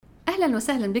أهلا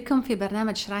وسهلا بكم في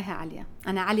برنامج شرايها عليا.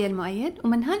 أنا عليا المؤيد،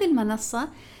 ومن هذه المنصة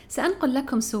سأنقل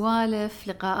لكم سوالف،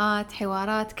 لقاءات،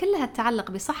 حوارات كلها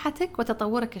تتعلق بصحتك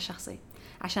وتطورك الشخصي،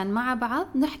 عشان مع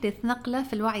بعض نحدث نقلة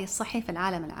في الوعي الصحي في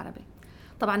العالم العربي.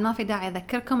 طبعا ما في داعي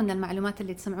أذكركم أن المعلومات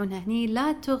اللي تسمعونها هني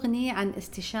لا تغني عن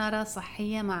استشارة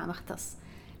صحية مع مختص،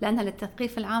 لأنها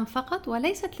للتثقيف العام فقط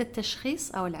وليست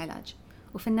للتشخيص أو العلاج.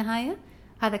 وفي النهاية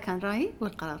هذا كان رأيي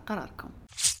والقرار قراركم.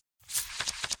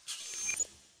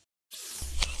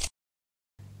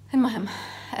 المهم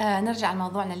نرجع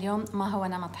لموضوعنا اليوم، ما هو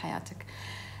نمط حياتك؟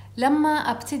 لما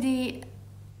أبتدي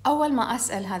أول ما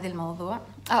أسأل هذا الموضوع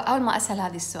أو أول ما أسأل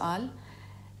هذا السؤال،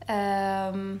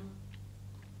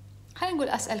 خلينا نقول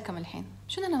أسألكم الحين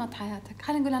شنو نمط حياتك؟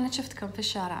 خلينا نقول أنا شفتكم في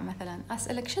الشارع مثلا،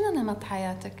 أسألك شنو نمط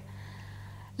حياتك؟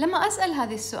 لما أسأل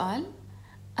هذا السؤال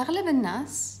أغلب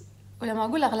الناس، ولما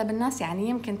أقول أغلب الناس يعني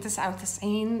يمكن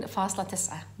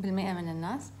 99.9% من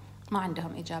الناس ما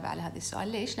عندهم إجابة على هذا السؤال.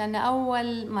 ليش؟ لأن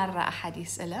أول مرة أحد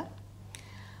يسأله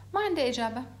ما عنده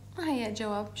إجابة، ما هي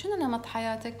جواب. شنو نمط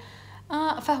حياتك؟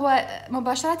 فهو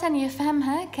مباشرة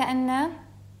يفهمها كأنه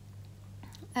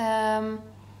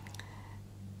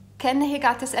هي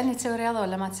قاعدة تسألني تسوي رياضة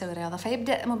ولا ما تسوي رياضة،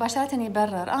 فيبدأ مباشرة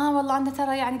يبرر والله أنا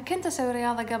ترى يعني كنت أسوي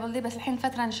رياضة قبل دي، بس الحين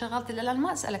فترة انشغلت. الآن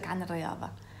ما أسألك عن الرياضة،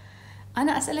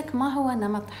 أنا أسألك ما هو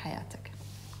نمط حياتك؟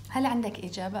 هل عندك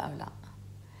إجابة أو لا؟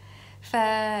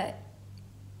 فإذا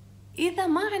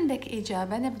ما عندك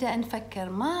إجابة نبدأ نفكر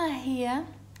ما هي،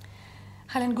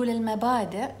 خلينا نقول،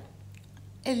 المبادئ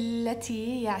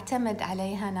التي يعتمد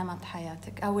عليها نمط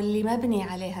حياتك أو اللي مبني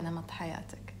عليها نمط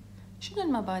حياتك. شنو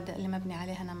المبادئ اللي مبني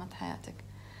عليها نمط حياتك؟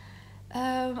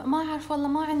 ما أعرف والله،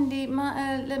 ما عندي،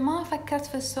 ما فكرت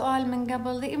في السؤال من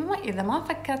قبل. إذا ما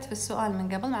فكرت في السؤال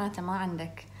من قبل معناته ما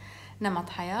عندك نمط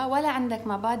حياة ولا عندك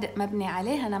مبادئ مبني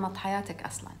عليها نمط حياتك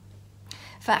أصلاً.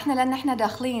 فإحنا لأن إحنا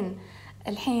داخلين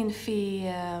الحين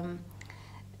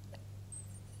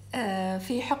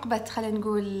في حقبة، خلينا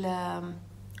نقول،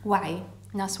 وعي.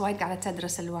 ناس وايد قاعدة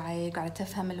تدرس الوعي، قاعدة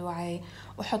تفهم الوعي،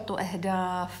 وحطوا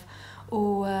أهداف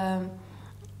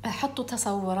وحطوا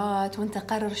تصورات، وانت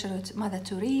قرر ماذا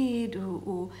تريد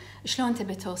وشلون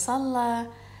تبي توصل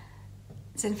له.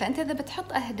 زين، فأنت إذا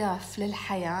بتحط أهداف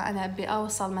للحياة، أنا أبي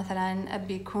أوصل مثلا،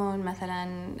 أبي يكون مثلا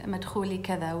مدخولي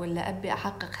كذا، ولا أبي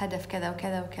أحقق هدف كذا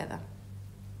وكذا وكذا.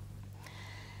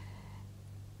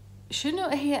 شنو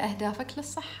هي أهدافك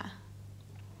للصحة؟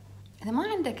 إذا ما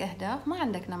عندك أهداف، ما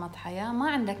عندك نمط حياة،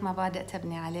 ما عندك مبادئ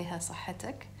تبني عليها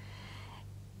صحتك،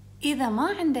 إذا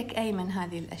ما عندك أي من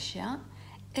هذه الأشياء،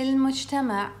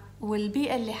 المجتمع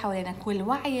والبيئة اللي حوالينك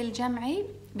والوعي الجمعي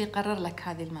بيقرر لك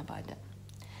هذه المبادئ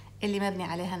اللي مبني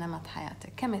عليها نمط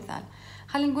حياتك. كمثال،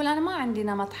 خلينا نقول أنا ما عندي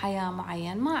نمط حياة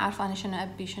معين، ما أعرف أنا شنو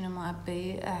أبي شنو ما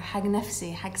أبي حق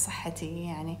نفسي حق صحتي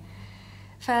يعني.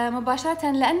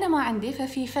 فمباشرة لأنه ما عندي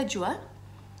ففي فجوة،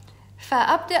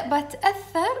 فأبدأ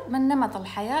بتأثر من نمط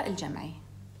الحياة الجمعي.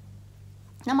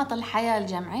 نمط الحياة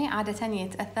الجمعي عادة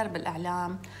يتأثر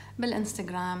بالإعلام،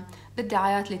 بالإنستغرام،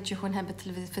 بالدعايات اللي تشوفونها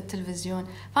في التلفزيون.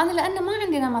 فأنا لأنه ما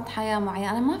عندي نمط حياة معين،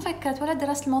 أنا ما فكرت ولا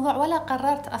درست الموضوع ولا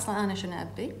قررت أصلا أنا شنو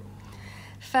أبي.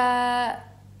 فأول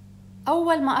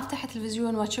ما أفتح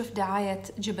التلفزيون وأشوف دعاية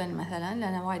جبن مثلا،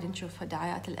 لأن وايد نشوف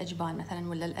دعايات الأجبان مثلا،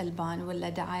 ولا الألبان، ولا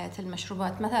دعاية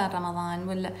المشروبات مثلا رمضان،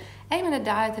 ولا أي من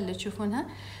الدعايات اللي تشوفونها،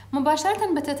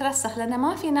 مباشرة بتترسخ، لأن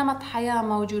ما في نمط حياة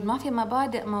موجود، ما في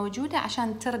مبادئ موجودة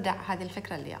عشان تردع هذه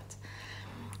الفكرة اللي جات.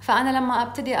 فأنا لما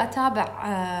أبتدي أتابع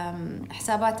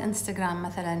حسابات إنستغرام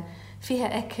مثلا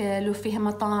فيها أكل وفيها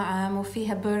مطاعم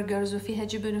وفيها برجرز وفيها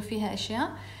جبن وفيها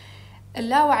أشياء،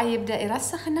 اللاوعي يبدأ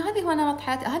يرسخ إن هذه هو نمط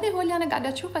حياتي، هذه هو اللي أنا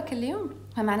قاعدة أشوفه كل يوم،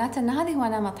 فمعناته إن هذه هو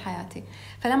نمط حياتي.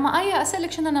 فلما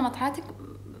أسألك شنو نمط حياتك،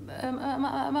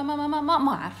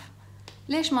 ما أعرف.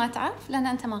 ليش ما تعرف؟ لأن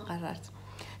أنت ما قررت.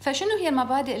 فشنو هي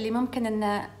المبادئ اللي ممكن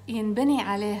أن ينبني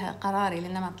عليها قراري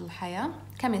لنمط الحياة؟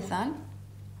 كمثال،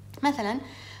 مثلا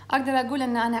أقدر أقول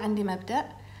أن أنا عندي مبدأ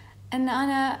أن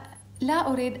أنا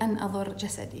لا أريد أن أضر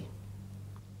جسدي.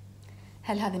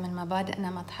 هل هذه من مبادئ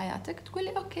نمط حياتك؟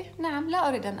 تقولي أوكي نعم، لا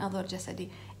أريد أن أضر جسدي.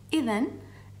 إذن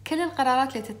كل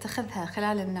القرارات اللي تتخذها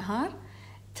خلال النهار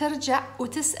ترجع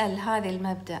وتسأل هذه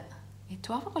المبدأ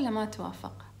يتوافق ولا ما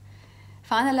توافق.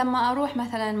 فأنا لما أروح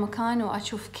مثلا مكان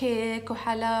وأشوف كيك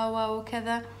وحلاوة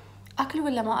وكذا، أكل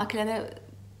ولا ما أكل؟ أنا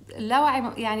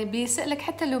اللاوعي يعني بيسألك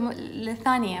حتى لو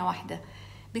لثانية واحدة،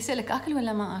 بيسألك أكل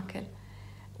ولا ما أكل.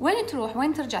 وين تروح؟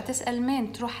 وين ترجع؟ تسأل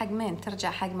مين؟ تروح حق مين؟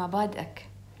 ترجع حق مبادئك.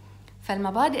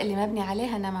 فالمبادئ اللي مبني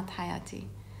عليها نمط حياتي.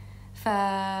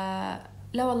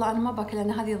 لا والله أنا ما باكل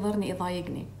لأن هذه يضرني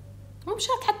يضايقني. مو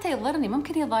بشرط حتى يضرني،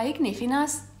 ممكن يضايقني. في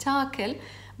ناس تاكل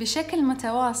بشكل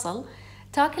متواصل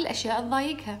تاكل اشياء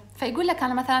تضايقها. فيقول لك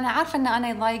انا مثلا عارفه ان انا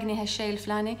يضايقني هالشيء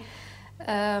الفلاني.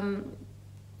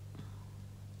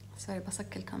 سوري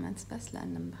بصك الكومنتس بس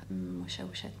لان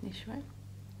مشوشتني شوي.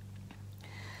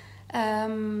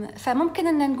 فممكن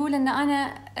ان نقول ان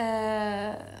انا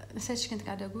نسيت ايش كنت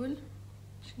قاعده اقول.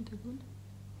 ايش كنت اقول؟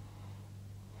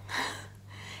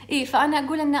 اي فانا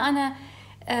اقول ان انا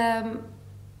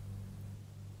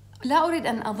لا اريد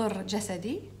ان اضر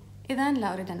جسدي، اذا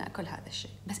لا اريد ان اكل هذا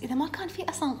الشيء. بس اذا ما كان في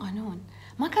اصلا قانون،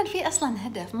 ما كان في اصلا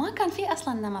هدف، ما كان في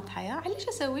اصلا نمط حياه، ليش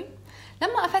اسوي؟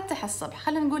 لما افتح الصبح،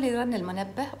 خلينا نقول يرن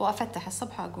المنبه وافتح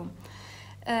الصبح اقوم.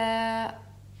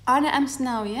 انا امس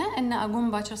ناويه ان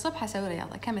اقوم باكر الصبح اسوي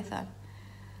رياضه كمثال.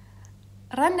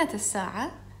 رنت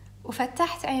الساعه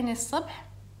وفتحت عيني الصبح،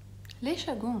 ليش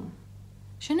اقوم؟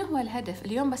 شنو هو الهدف؟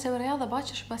 اليوم بسوي رياضه،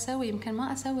 باكر شو بسوي؟ يمكن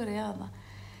ما اسوي رياضه.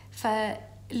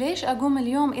 فليش اقوم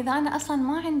اليوم اذا انا اصلا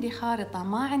ما عندي خارطه،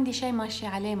 ما عندي شيء ماشي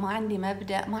عليه، ما عندي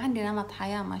مبدا، ما عندي نمط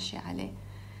حياه ماشي عليه.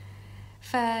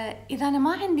 فاذا انا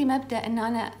ما عندي مبدا ان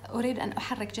انا اريد ان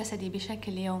احرك جسدي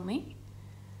بشكل يومي،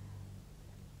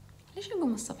 ليش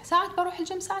اقوم الصبح؟ ساعات بروح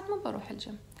الجيم، ساعات ما بروح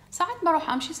الجيم، ساعات بروح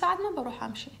امشي، ساعات ما بروح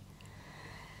امشي.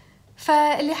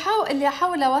 اللي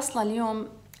احاول اوصله اليوم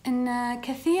ان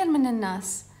كثير من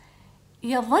الناس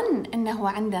يظن انه هو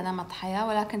عنده نمط حياه،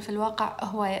 ولكن في الواقع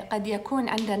هو قد يكون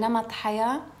عنده نمط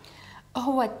حياه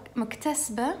هو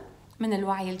مكتسبه من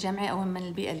الوعي الجمعي او من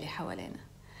البيئه اللي حوالينا.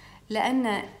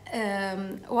 لان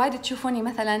وايد تشوفوني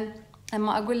مثلا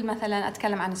لما اقول مثلا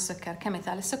اتكلم عن السكر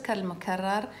كمثال، السكر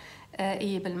المكرر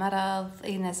يجيب المرض،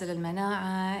 ينزل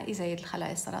المناعه، يزيد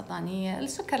الخلايا السرطانيه.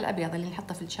 السكر الابيض اللي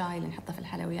نحطه في الشاي، اللي نحطه في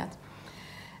الحلويات.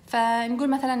 فنقول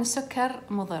مثلا السكر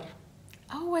مضر،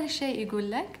 اول شيء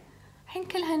يقول لك الحين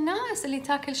كل هالناس اللي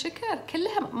تاكل شكر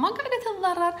كلها ما قاعده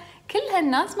تتضرر، كل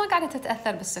هالناس ما قاعده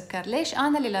تتاثر بالسكر، ليش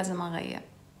انا اللي لازم اغير؟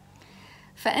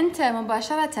 فانت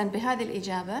مباشره بهذه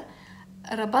الاجابه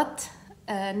ربطت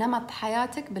نمط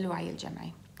حياتك بالوعي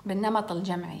الجمعي، بالنمط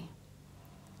الجمعي.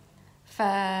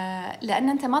 فلأن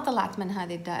أنت ما طلعت من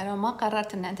هذه الدائرة وما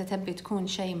قررت أن أنت تبي تكون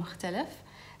شيء مختلف،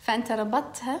 فأنت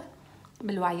ربطتها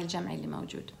بالوعي الجمعي اللي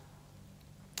موجود.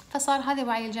 فصار هذا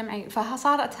الوعي الجمعي،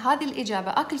 فصارت هذه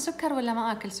الإجابة أكل سكر ولا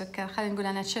ما أكل سكر. خلينا نقول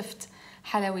أنا شفت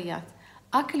حلويات،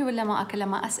 أكل ولا ما أكل؟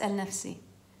 لما أسأل نفسي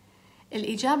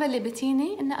الإجابة اللي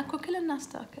بتيني إن أكو كل الناس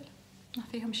تأكل، ما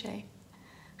فيهم شيء،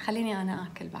 خليني أنا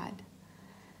أكل بعد.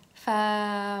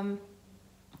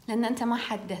 لأن أنت ما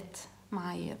حددت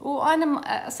معايير.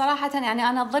 وأنا صراحة يعني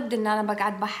أنا ضد إن أنا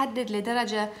بقعد بحدد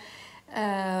لدرجة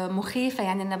مخيفة،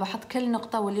 يعني إن بحط كل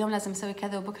نقطة واليوم لازم أسوي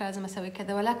كذا وبكرة لازم أسوي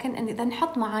كذا. ولكن إن إذا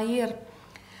نحط معايير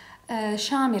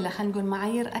شاملة، خلينا نقول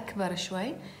معايير أكبر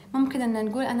شوي، ممكن أن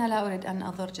نقول أنا لا أريد أن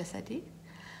أضر جسدي.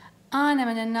 أنا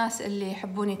من الناس اللي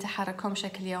يحبون يتحركون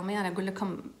بشكل يومي. أنا أقول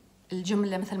لكم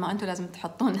الجملة مثل ما أنتم لازم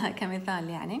تحطونها كمثال.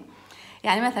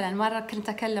 يعني مثلا مرة كنت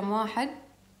أكلم واحد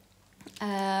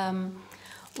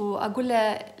وأقول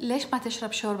له ليش ما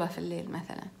تشرب شوربة في الليل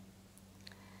مثلا.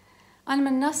 أنا من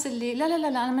الناس اللي لا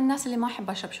أنا من الناس اللي ما أحب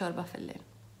أشرب شوربة في الليل.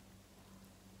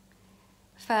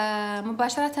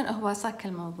 فمباشرة هو صك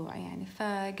الموضوع يعني.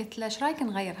 فقلت له ايش رايك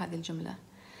نغير هذه الجملة؟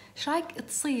 ايش رايك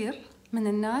تصير من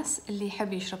الناس اللي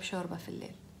يحب يشرب شوربة في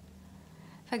الليل؟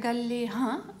 فقال لي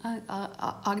ها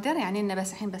اقدر يعني انه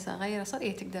بس الحين بس اغير اصير؟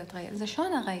 ايه تقدر تغير. اذا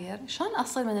شلون اغير؟ شلون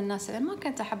اصير من الناس اللي ما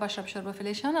كنت احب اشرب شوربة في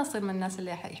الليل، شلون اصير من الناس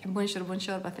اللي يحبون يشربون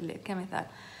شوربة في الليل كمثال؟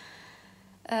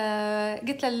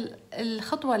 قلت له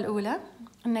الخطوة الاولى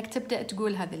انك تبدأ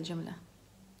تقول هذه الجملة: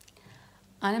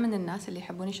 أنا من الناس اللي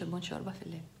يحبون يشربون شوربة في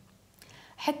الليل.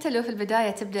 حتى لو في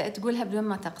البداية تبدأ تقولها بدون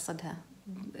ما تقصدها،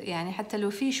 يعني حتى لو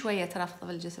في شوية رفض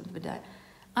في الجسم في البداية،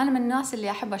 أنا من الناس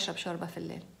اللي أحب أشرب شوربة في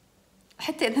الليل.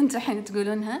 حتى إذا أنتم الحين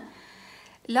تقولونها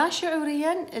لا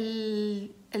شعوريا،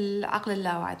 العقل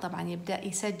اللاواعي طبعا يبدأ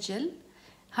يسجل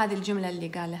هذه الجملة اللي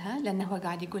قالها، لأنه هو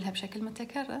قاعد يقولها بشكل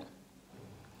متكرر.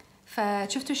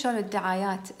 فشفتوا شلون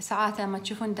الدعايات ساعات لما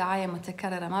تشوفون دعاية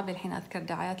متكررة، ما بالحين أذكر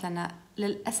دعايات لأن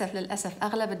للأسف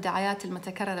أغلب الدعايات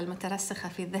المتكررة المترسخة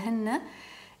في ذهننا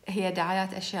هي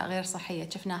دعايات أشياء غير صحية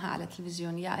شفناها على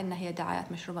التلفزيون، يا إنها هي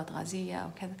دعايات مشروبات غازية أو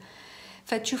كذا.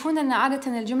 فتشوفون أن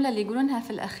عادة الجملة اللي يقولونها في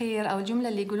الأخير أو الجملة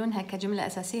اللي يقولونها كجملة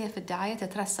أساسية في الدعاية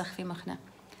تترسخ في مخنا،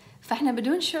 فإحنا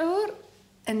بدون شعور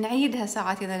نعيدها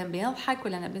ساعات إذا نبي نضحك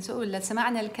ولا نبي نسوي ولا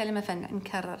سمعنا الكلمة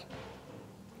فنكرر.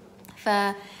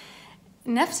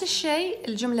 نفس الشيء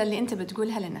الجملة اللي أنت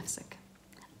بتقولها لنفسك: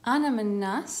 أنا من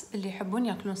الناس اللي يحبون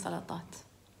يأكلون سلطات.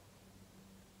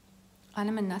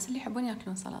 أنا من الناس اللي يحبون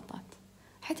يأكلون سلطات.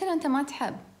 حتى لو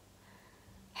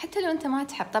أنت ما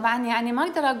تحب، طبعا يعني ما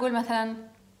أقدر أقول مثلا،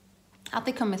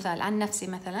 أعطيكم مثال عن نفسي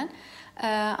مثلا،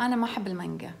 أنا ما أحب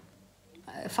المانجا،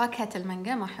 فاكهة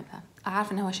المانجا ما أحبها،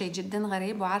 أعرف إنه هو شيء جدا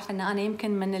غريب، وعارف إن أنا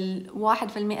يمكن من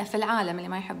 1% في العالم اللي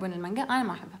ما يحبون المانجا، أنا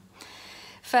ما أحبها.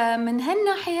 فمن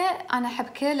هالناحية أنا أحب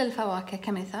كل الفواكه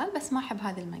كمثال، بس ما أحب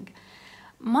هذه المانجا.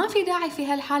 ما في داعي في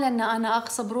هالحالة إن أنا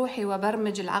أغصب روحي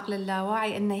وبرمج العقل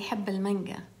اللاواعي إنه يحب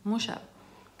المانجا، مو شرط.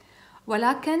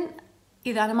 ولكن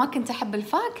إذا أنا ما كنت أحب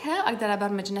الفاكهة أقدر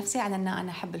أبرمج نفسي على أن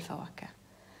أنا أحب الفواكه.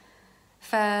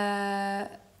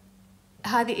 فهذه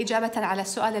إجابة على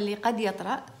السؤال اللي قد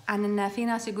يطرأ عن أن في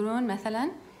ناس يقولون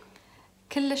مثلا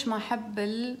كلش ما أحب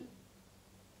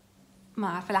ما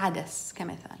أعرف العدس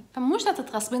كمثال، فمو شرط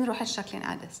تغصبين روحك شكلين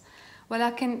عدس،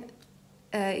 ولكن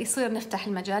يصير نفتح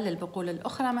المجال للبقول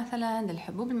الأخرى مثلا،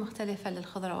 للحبوب المختلفة،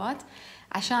 للخضروات،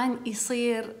 عشان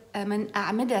يصير من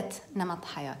أعمدة نمط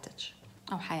حياتك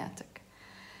أو حياتك.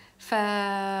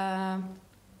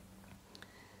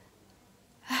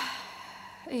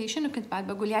 إيه شنو كنت بعد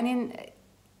بقول؟ يعني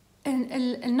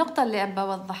النقطة اللي أبى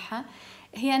أوضحها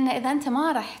هي أن إذا أنت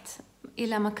ما رحت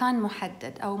إلى مكان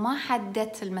محدد أو ما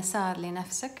حددت المسار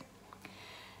لنفسك،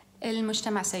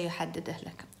 المجتمع سيحدده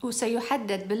لك،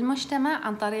 وسيحدد بالمجتمع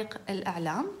عن طريق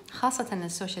الإعلام، خاصة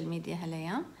السوشيال ميديا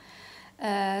هالأيام.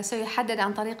 سيحدد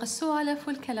عن طريق السوالف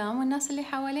والكلام والناس اللي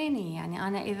حواليني. يعني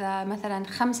أنا إذا مثلا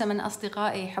 5 من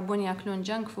أصدقائي يحبون يأكلون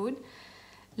جنك فود،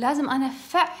 لازم أنا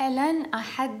فعلا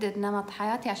أحدد نمط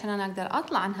حياتي عشان أنا أقدر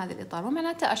أطلع عن هذا الإطار.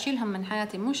 ومعناته أشيلهم من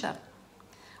حياتي مو شرط،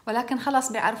 ولكن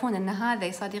خلاص بيعرفون أن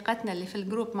هذا صديقتنا اللي في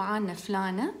الجروب معانا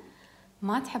فلانة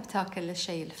ما تحب تاكل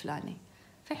الشيء الفلاني،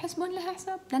 فيحسبون لها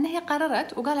حساب، لأن هي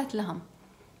قررت وقالت لهم،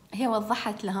 هي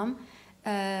وضحت لهم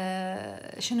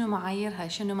شنو معاييرها،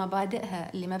 شنو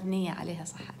مبادئها اللي مبنية عليها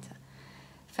صحتها،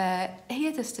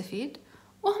 فهي تستفيد،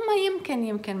 وهم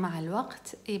يمكن مع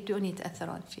الوقت يبدون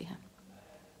يتأثرون فيها.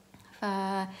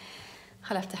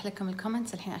 خل أفتح لكم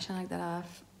الكومنتس الحين عشان أقدر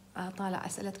أطالع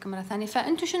أسئلتكم مرة ثانية.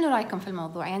 فأنتوا شنو رأيكم في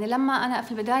الموضوع؟ يعني لما أنا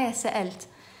في البداية سألت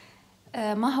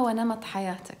ما هو نمط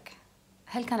حياتك،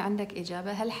 هل كان عندك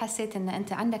إجابة؟ هل حسيت أن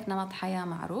أنت عندك نمط حياة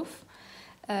معروف؟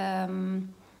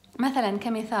 مثلا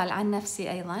كمثال عن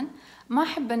نفسي أيضا، ما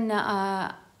أحب أن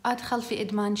أدخل في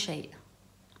إدمان شيء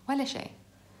ولا شيء،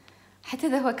 حتى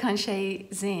إذا هو كان شيء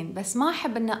زين، بس ما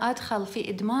أحب أن أدخل في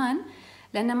إدمان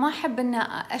لأن ما أحب أن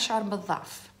أشعر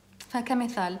بالضعف.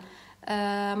 فكمثال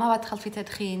ما بدخل في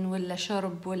تدخين ولا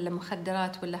شرب ولا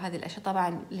مخدرات ولا هذه الأشياء،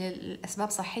 طبعا لأسباب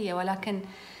صحية، ولكن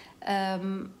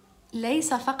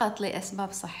ليس فقط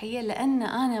لأسباب صحية، لأن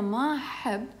أنا ما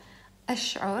أحب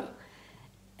أشعر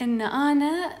أن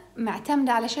أنا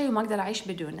معتمدة على شيء وما أقدر أعيش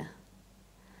بدونه.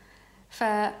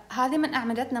 فهذه من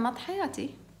أعمدة نمط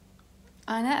حياتي.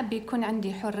 أنا أبي يكون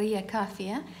عندي حرية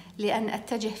كافية لأن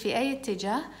أتجه في أي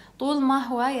اتجاه طول ما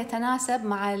هو يتناسب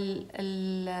مع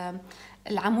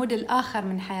العمود الآخر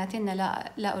من حياتي، أن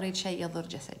لا أريد شيء يضر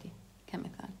جسدي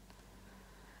كمثال.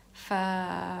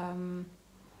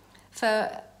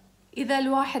 فإذا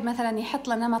الواحد مثلا يحط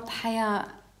له نمط حياة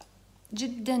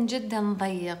جدا جدا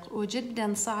ضيق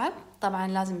وجدا صعب، طبعا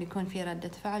لازم بيكون في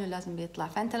ردة فعل ولازم بيطلع.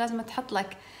 فأنت لازم تحط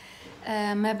لك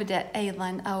مبدأ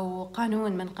أيضا أو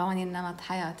قانون من قوانين نمط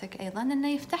حياتك أيضا، أنه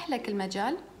يفتح لك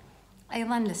المجال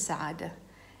أيضا للسعادة،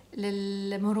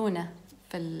 للمرونة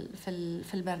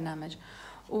في البرنامج.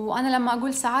 وأنا لما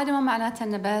أقول سعادة ما معناته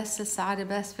أن بس السعادة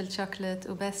بس في الشوكولات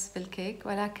وبس في الكيك،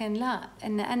 ولكن لا،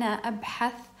 أن أنا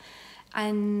أبحث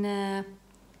عن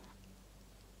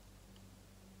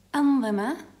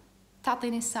أنظمة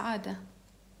تعطيني السعادة،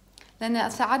 لأن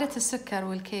سعادة السكر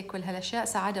والكيك والهالأشياء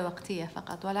سعادة وقتية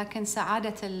فقط، ولكن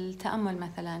سعادة التأمل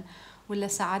مثلا، ولا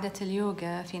سعادة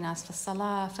اليوغا، في ناس في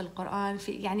الصلاة، في القرآن،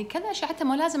 في يعني كذا شيء. حتى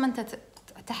مو لازم أنت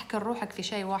تحكر روحك في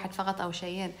شيء واحد فقط أو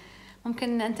شيئين،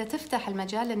 ممكن أنت تفتح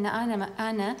المجال أن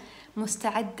أنا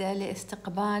مستعدة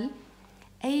لاستقبال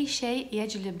أي شيء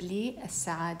يجلب لي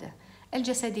السعادة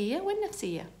الجسدية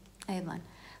والنفسية أيضا.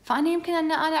 فأنا يمكن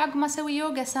أن أنا عقب ما أسوي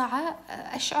يوغا ساعة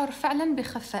أشعر فعلا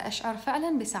بخفة، أشعر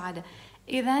فعلا بسعادة.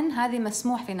 إذن هذه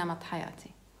مسموح في نمط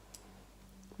حياتي،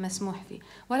 مسموح فيه.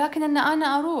 ولكن أن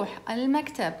أنا أروح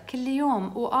المكتب كل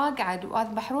يوم وأقعد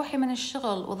وأذبح روحي من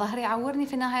الشغل وظهري يعورني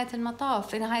في نهاية المطاف،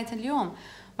 في نهاية اليوم،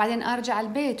 بعدين أرجع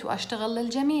البيت وأشتغل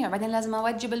للجميع، بعدين لازم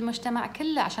أوجب المجتمع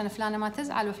كله عشان فلانة ما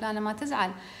تزعل وفلانة ما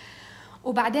تزعل،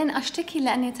 وبعدين أشتكي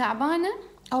لأني تعبانة،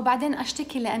 أو بعدين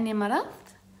أشتكي لأني مرضت.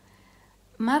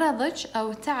 مرضك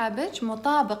أو تعبك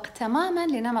مطابق تماما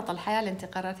لنمط الحياة اللي انت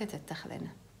قررتي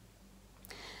تتخذينه.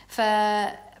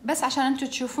 فبس عشان انتوا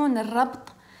تشوفون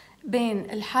الربط بين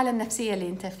الحالة النفسية اللي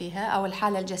انت فيها أو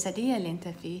الحالة الجسدية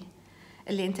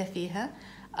اللي انت فيها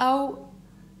أو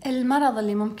المرض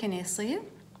اللي ممكن يصير،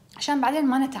 عشان بعدين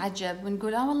ما نتعجب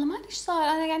ونقول والله ما أدري إيش صار،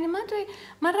 أنا يعني ما أدري،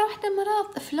 مرة واحدة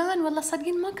مرض فلان، والله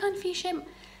صدقين ما كان في شيء.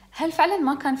 هل فعلا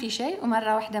ما كان في شيء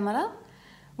ومرة واحدة مرض؟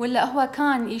 ولا هو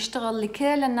كان يشتغل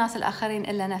لكل الناس الآخرين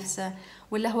إلا نفسه؟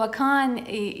 ولا هو كان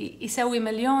يسوي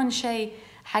مليون شيء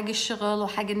حق الشغل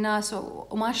وحق الناس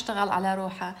وما اشتغل على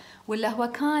روحه؟ ولا هو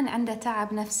كان عنده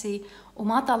تعب نفسي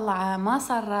وما طلعه، ما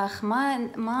صرخ،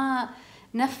 ما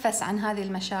نفس عن هذه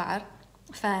المشاعر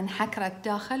فانحكرت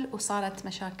داخل وصارت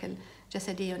مشاكل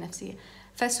جسدية ونفسية؟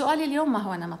 فسؤالي اليوم: ما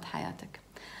هو نمط حياتك؟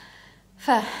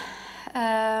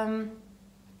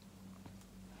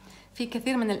 في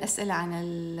كثير من الأسئلة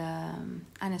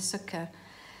عن السكر.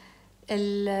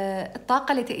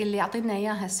 الطاقة اللي يعطينا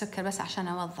إياها السكر، بس عشان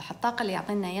أوضح، الطاقة اللي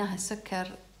يعطينا إياها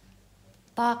السكر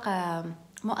طاقة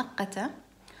مؤقتة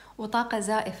وطاقة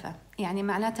زائفة. يعني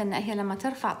معناته أن هي لما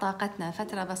ترفع طاقتنا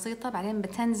فترة بسيطة بعدين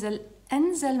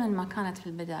أنزل من ما كانت في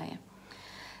البداية.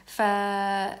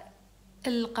 فالقرار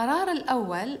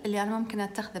الأول اللي أنا ممكن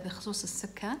أتخذه بخصوص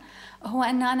السكر هو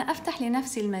أن أنا أفتح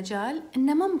لنفسي المجال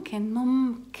أن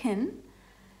ممكن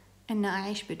أن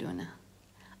أعيش بدونه.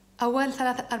 أول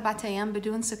 3-4 أيام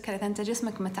بدون سكر، إذا أنت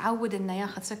جسمك متعود أنه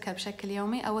ياخذ سكر بشكل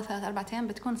يومي، أول 3-4 أيام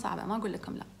بتكون صعبة، ما أقول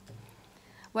لكم لا،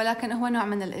 ولكن هو نوع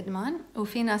من الإدمان.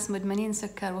 وفي ناس مدمنين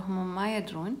سكر وهم ما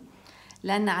يدرون،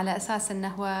 لأن على أساس أنه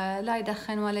هو لا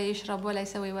يدخن ولا يشرب ولا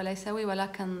يسوي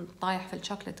ولكن طايح في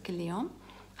الشوكولات كل يوم.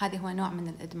 هذه هو نوع من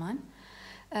الإدمان.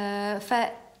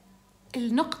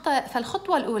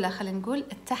 فالخطوة الأولى خلينا نقول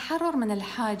التحرر من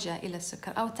الحاجة إلى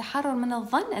السكر، أو التحرر من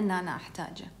الظن أن أنا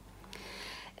أحتاجه.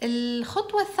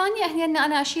 الخطوة الثانية هي أن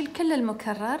أنا أشيل كل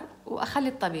المكرر وأخلي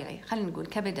الطبيعي. خلينا نقول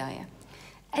كبداية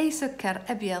أي سكر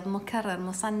أبيض مكرر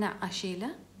مصنع أشيله،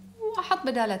 وأحط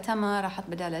بداله تمر، أحط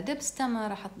بداله دبس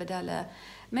تمر، أحط بداله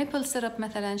ميبل سيرب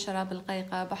مثلا شراب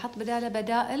القيقة، بحط بداله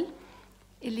بدائل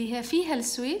اللي هي فيها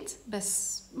السويت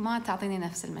بس ما تعطيني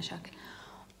نفس المشاكل.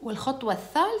 والخطوة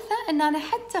الثالثة أن أنا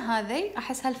حتى هذه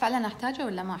أحس هل فعلا أحتاجه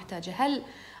ولا ما أحتاجه. هل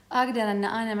أقدر أن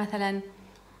أنا مثلا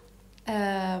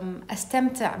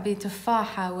أستمتع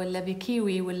بتفاحة ولا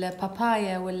بكيوي ولا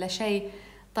بابايا ولا شيء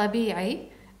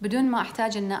طبيعي بدون ما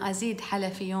أحتاج أن أزيد حلا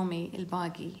في يومي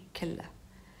الباقي كله.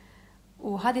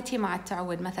 وهذه تي مع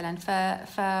التعود مثلا.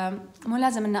 فمو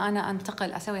لازم أن أنا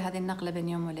أنتقل أسوي هذه النقلة بين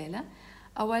يوم وليلة.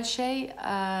 أول شيء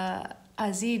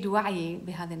أزيد وعي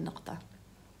بهذه النقطة.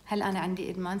 هل أنا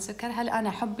عندي إدمان سكر؟ هل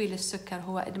أنا حبي للسكر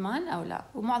هو إدمان أو لا؟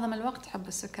 ومعظم الوقت حب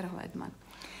السكر هو إدمان.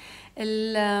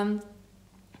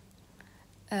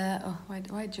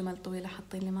 وايد جمل طويلة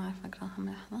حاطين لي ما أعرف أقراهم.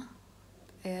 لحظة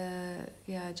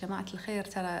يا جماعة الخير،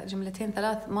 ترى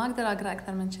 2-3 ما أقدر أقرأ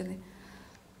أكثر من كذي.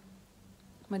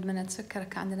 مدمنة سكر،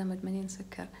 عندنا مدمنين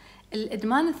سكر.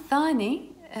 الإدمان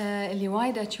الثاني اللي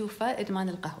وايد أشوفه إدمان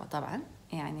القهوة. طبعا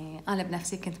يعني أنا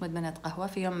بنفسي كنت مدمنة قهوة.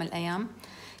 في يوم من الأيام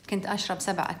كنت أشرب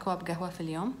 7 أكواب قهوة في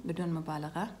اليوم بدون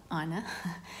مبالغة أنا.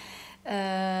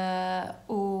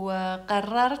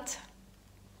 وقررت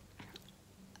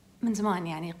من زمان،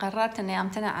 يعني قررت أني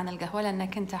أمتنع عن القهوة، لأن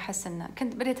كنت أحس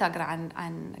كنت بديت أقرأ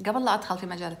عن قبل لا أدخل في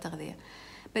مجال التغذية،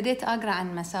 بديت أقرأ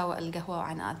عن مساوئ القهوة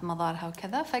وعن مضارها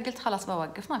وكذا، فقلت خلاص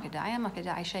بوقف، ما في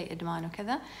داعي شيء إدمان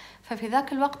وكذا. ففي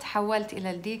ذاك الوقت حولت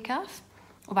إلى الديكاف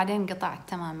وبعدين قطعت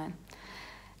تماما.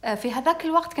 في هذاك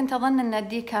الوقت كنت أظن أن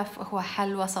الديكاف هو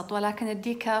حل وسط، ولكن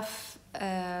الديكاف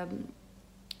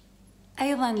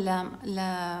أيضا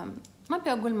لا ما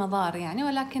بقول مضار يعني،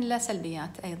 ولكن لا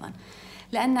سلبيات أيضا.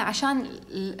 لأن عشان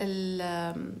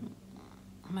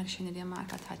ما شنو اليوم ما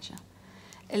أعرف أتحكى،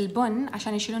 البن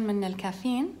عشان يشيلون منه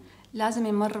الكافيين لازم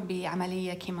يمر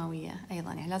بعملية كيماوية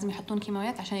أيضا، يعني لازم يحطون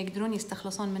كيماويات عشان يقدرون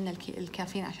يستخلصون منه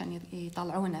الكافيين عشان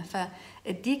يطلعونه.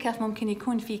 فالديكاف ممكن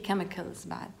يكون فيه كيميكلز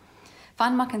بعد،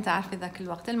 فأنا ما كنت أعرف في ذاك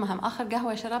الوقت. المهم آخر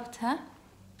قهوة شربتها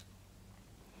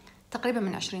تقريبا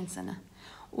من 20 سنة،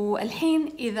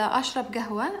 والحين إذا أشرب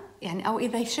قهوة يعني أو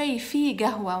إذا شيء فيه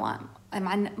قهوة،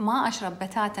 مع ما أشرب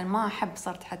بتاتا، ما أحب،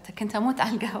 صرت حتى كنت أموت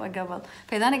على القهوة قبل،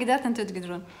 فإذا أنا قدرت أنتوا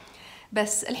تقدرون،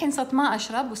 بس الحين صرت ما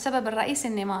أشرب. والسبب الرئيسي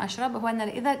إني ما أشرب هو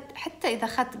أن حتى إذا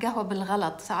أخذت قهوة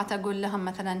بالغلط، ساعات أقول لهم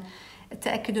مثلا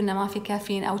تأكدوا إنه ما في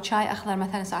كافيين، أو شاي أخضر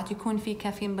مثلا ساعات يكون فيه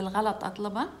كافيين بالغلط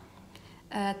أطلبه،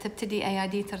 تبتدي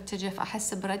أيادي ترتجف،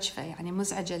 أحس برجفة يعني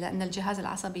مزعجة، لأن الجهاز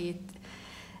العصبي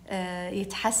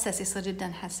يتحسس، يصير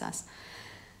جدا حساس.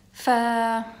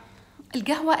 فالقهوة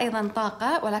أيضا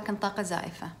طاقة، ولكن طاقة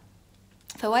زائفة.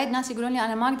 فوايد ناس يقولون لي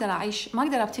أنا ما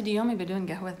أقدر أبتدي يومي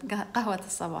بدون قهوة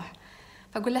الصباح.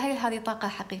 فأقول لها هذه طاقة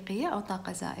حقيقية أو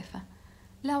طاقة زائفة؟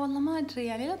 لا والله ما أدري،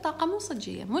 يعني لا، طاقة مو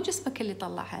صجية، مو جسمك اللي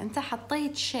طلعها، أنت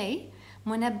حطيت شيء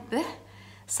منبه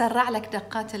سرع لك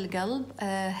دقات القلب،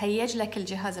 هيج لك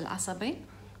الجهاز العصبي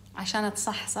عشان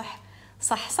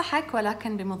تصحصحك،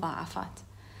 ولكن بمضاعفات.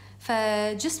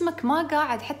 فجسمك ما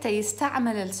قاعد حتى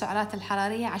يستعمل السعرات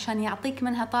الحرارية عشان يعطيك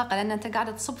منها طاقة، لأن أنت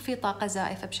قاعد تصب فيه طاقة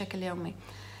زائفة بشكل يومي.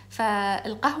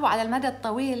 فالقهوة على المدى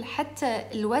الطويل حتى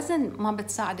الوزن ما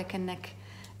بتساعدك أنك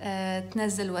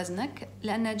تنزل وزنك،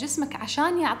 لأن جسمك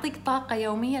عشان يعطيك طاقة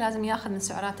يومية لازم ياخذ من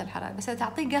سعرات الحرارة. بس إذا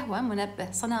تعطيه قهوة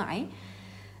منبه صناعي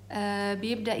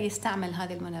بيبدأ يستعمل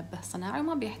هذا المنبه الصناعي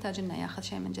وما بيحتاج إنه ياخذ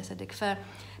شيء من جسدك.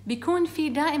 فبيكون في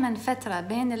دائما فترة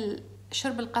بين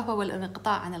شرب القهوة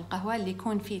والانقطاع عن القهوة اللي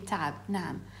يكون فيه تعب.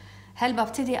 نعم، هل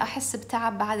ببتدي أحس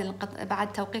بتعب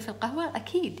بعد توقيف القهوة؟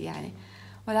 أكيد يعني،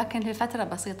 ولكن لفترة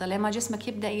بسيطة لما جسمك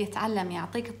يبدأ يتعلم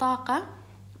يعطيك طاقة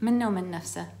منه ومن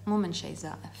نفسه، مو من شيء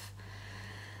زائف.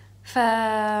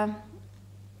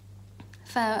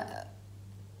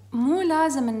 مو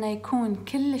لازم انه يكون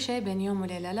كل شيء بين يوم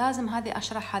وليلة. لازم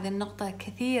أشرح هذه النقطة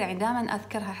كثير، يعني دائما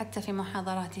أذكرها حتى في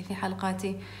محاضراتي في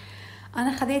حلقاتي.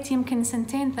 أنا خذيت يمكن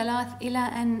 2-3 إلى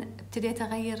أن ابتديت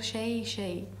أغير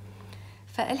شيء.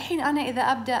 فالحين أنا إذا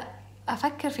أبدأ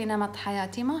أفكر في نمط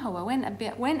حياتي، ما هو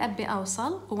وين أبي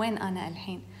أوصل وين أنا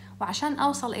الحين، وعشان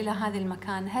أوصل إلى هذا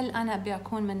المكان هل أنا أبي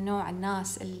أكون من نوع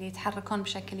الناس اللي يتحركون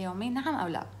بشكل يومي؟ نعم أو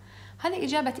لا؟ هذه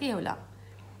إجابة إيه ولا.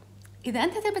 إذا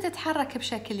أنت تبي تتحرك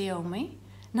بشكل يومي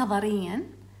نظرياً،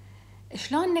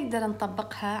 شلون نقدر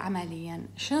نطبقها عملياً؟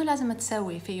 شنو لازم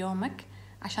تسوي في يومك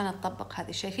عشان تطبق هذا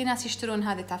الشيء؟ في ناس يشترون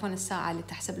هذه، تعرفون الساعة اللي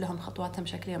تحسب لهم خطواتهم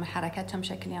بشكل يومي، حركاتهم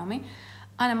بشكل يومي.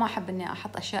 أنا ما أحب إني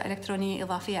أحط أشياء إلكترونية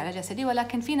إضافية على جسدي،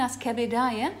 ولكن في ناس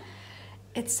كبداية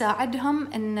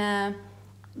تساعدهم إن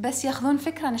بس ياخذون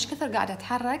فكرة إيش كثر قاعدة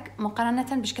أتحرك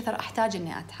مقارنة بإيش كثر أحتاج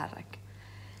إني أتحرك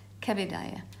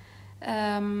كبداية.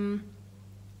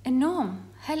 النوم،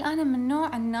 هل أنا من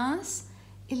نوع الناس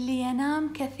اللي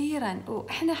ينام كثيرا؟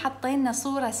 وإحنا حطينا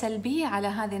صورة سلبية على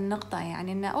هذه النقطة،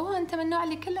 يعني إنه أنت من النوع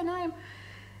اللي كله نايم.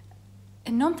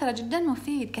 النوم ترى جدا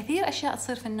مفيد، كثير أشياء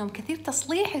تصير في النوم، كثير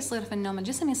تصليح يصير في النوم،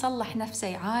 الجسم يصلح نفسه،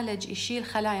 يعالج، يشيل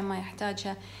خلايا ما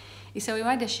يحتاجها، يسوي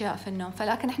وايد أشياء في النوم.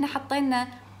 فلكن إحنا حطينا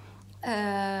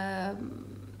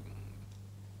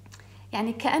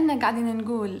يعني كأننا قاعدين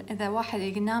نقول إذا واحد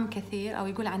ينام كثير أو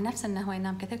يقول عن نفسه أنه هو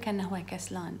ينام كثير كأنه هو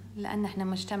كسلان، لأن إحنا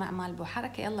مجتمع مال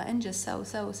بحركة، يلا انجز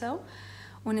سو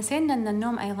ونسينا أن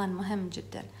النوم أيضا مهم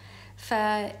جدا.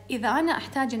 فإذا أنا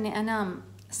أحتاج أني أنام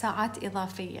ساعات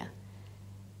إضافية،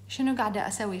 شنو قاعدة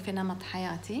أسوي في نمط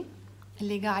حياتي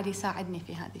اللي قاعد يساعدني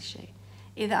في هذا الشيء؟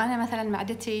 إذا أنا مثلا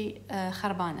معدتي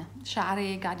خربانة،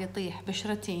 شعري قاعد يطيح،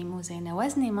 بشرتي مو زينة،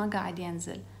 وزني ما قاعد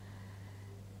ينزل،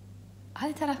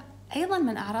 هذه ترى أيضا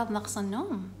من أعراض نقص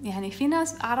النوم. يعني في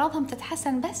ناس أعراضهم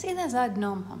تتحسن بس إذا زاد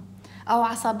نومهم، أو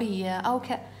عصبية،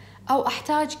 أو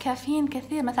أحتاج كافيين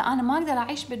كثير. مثلا أنا ما أقدر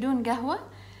أعيش بدون قهوة،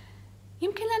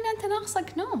 يمكن لأن أنت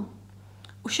ناقصك نوم.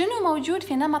 وشنو موجود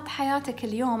في نمط حياتك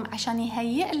اليوم عشان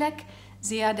يهيئ لك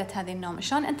زيادة هذه النوم؟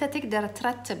 شلون أنت تقدر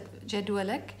ترتب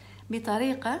جدولك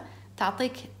بطريقة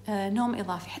تعطيك نوم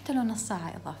إضافي، حتى لو نص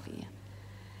ساعة إضافية.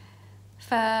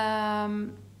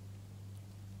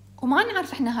 وما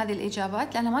نعرف إحنا هذه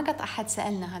الإجابات لأن ما قط أحد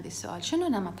سألنا هذا السؤال، شنو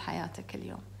نمط حياتك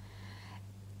اليوم؟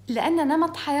 لأن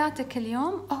نمط حياتك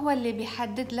اليوم هو اللي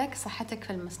بيحدد لك صحتك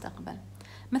في المستقبل،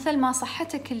 مثل ما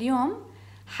صحتك اليوم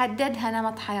حددها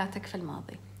نمط حياتك في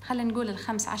الماضي. خلينا نقول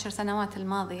 15 سنوات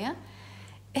الماضية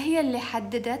هي اللي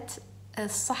حددت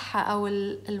الصحة أو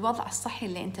الوضع الصحي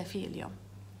اللي أنت فيه اليوم.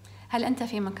 هل أنت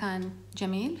في مكان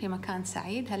جميل، في مكان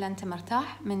سعيد؟ هل أنت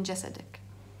مرتاح من جسدك؟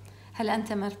 هل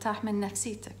أنت مرتاح من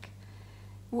نفسيتك؟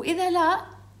 وإذا لا،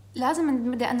 لازم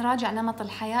نبدأ نراجع نمط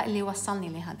الحياة اللي وصلني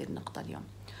لهذه النقطة اليوم.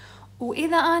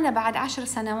 وإذا أنا بعد 10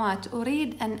 سنوات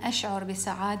أريد أن أشعر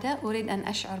بسعادة، أريد أن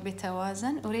أشعر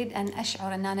بتوازن، أريد أن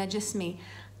أشعر أن أنا جسمي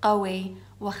قوي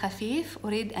وخفيف،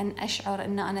 أريد أن أشعر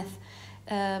أن أنا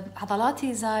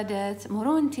عضلاتي زادت،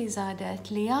 مرونتي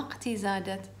زادت، لياقتي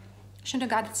زادت، شنو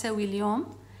قاعدة تسوي اليوم؟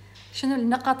 شنو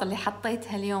النقط اللي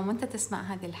حطيتها اليوم وانت تسمع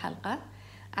هذه الحلقة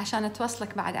عشان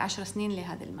توصلك بعد 10 سنين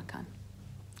لهذا المكان؟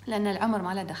 لأن العمر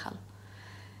ما له دخل،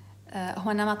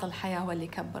 هو نمط الحياة هو اللي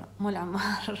يكبر، مو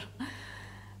العمر.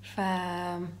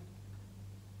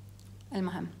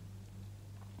 المهم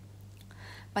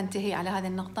بنتهي على هذه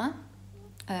النقطة.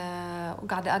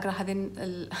 وقاعدة أقرأ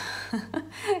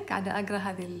قاعدة أقرأ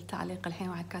هذه التعليق الحين،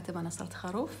 واحد كاتب أنا صرت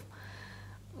خروف،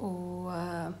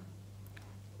 وبنتهي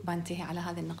على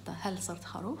هذه النقطة، هل صرت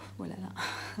خروف ولا لا؟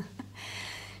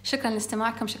 شكرا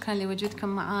لاستماعكم، شكرا لوجودكم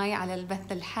معاي على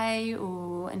البث الحي،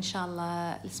 وإن شاء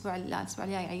الله الأسبوع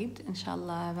الجاي عيد، إن شاء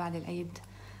الله بعد العيد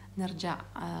نرجع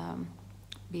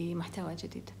بمحتوى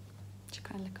جديد.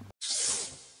 شكرا لكم.